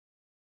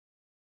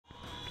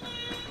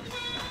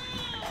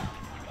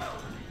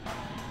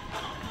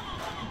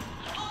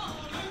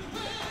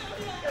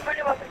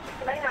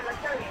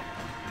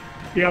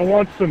Yeah, I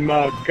want some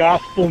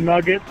gospel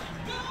nuggets.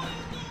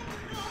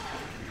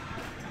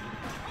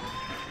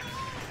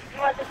 You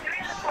want the 3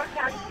 or the 4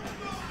 count?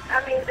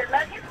 I mean, the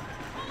nuggets?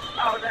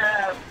 Oh,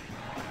 the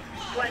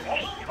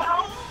 8,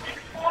 12,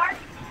 6,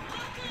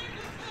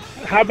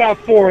 4? How about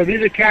 4? Are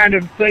these the kind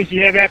of things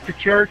you have after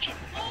church?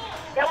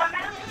 You want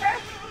after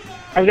church?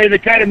 Are they the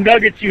kind of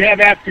nuggets you have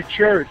after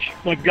church,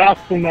 like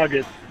gospel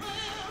nuggets?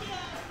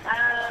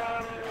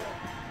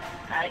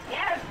 I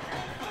guess.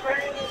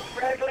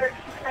 Regular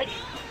nuggets.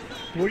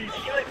 What do you...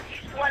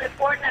 You wanted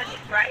 4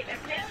 nuggets, right?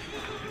 That's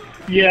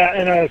it? Yeah,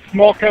 and a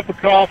small cup of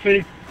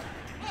coffee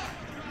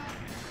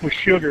with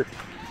sugar.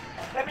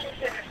 How many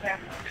sugars, sir?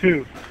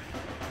 2.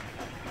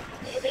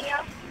 Anything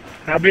else?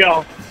 That'll be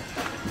all.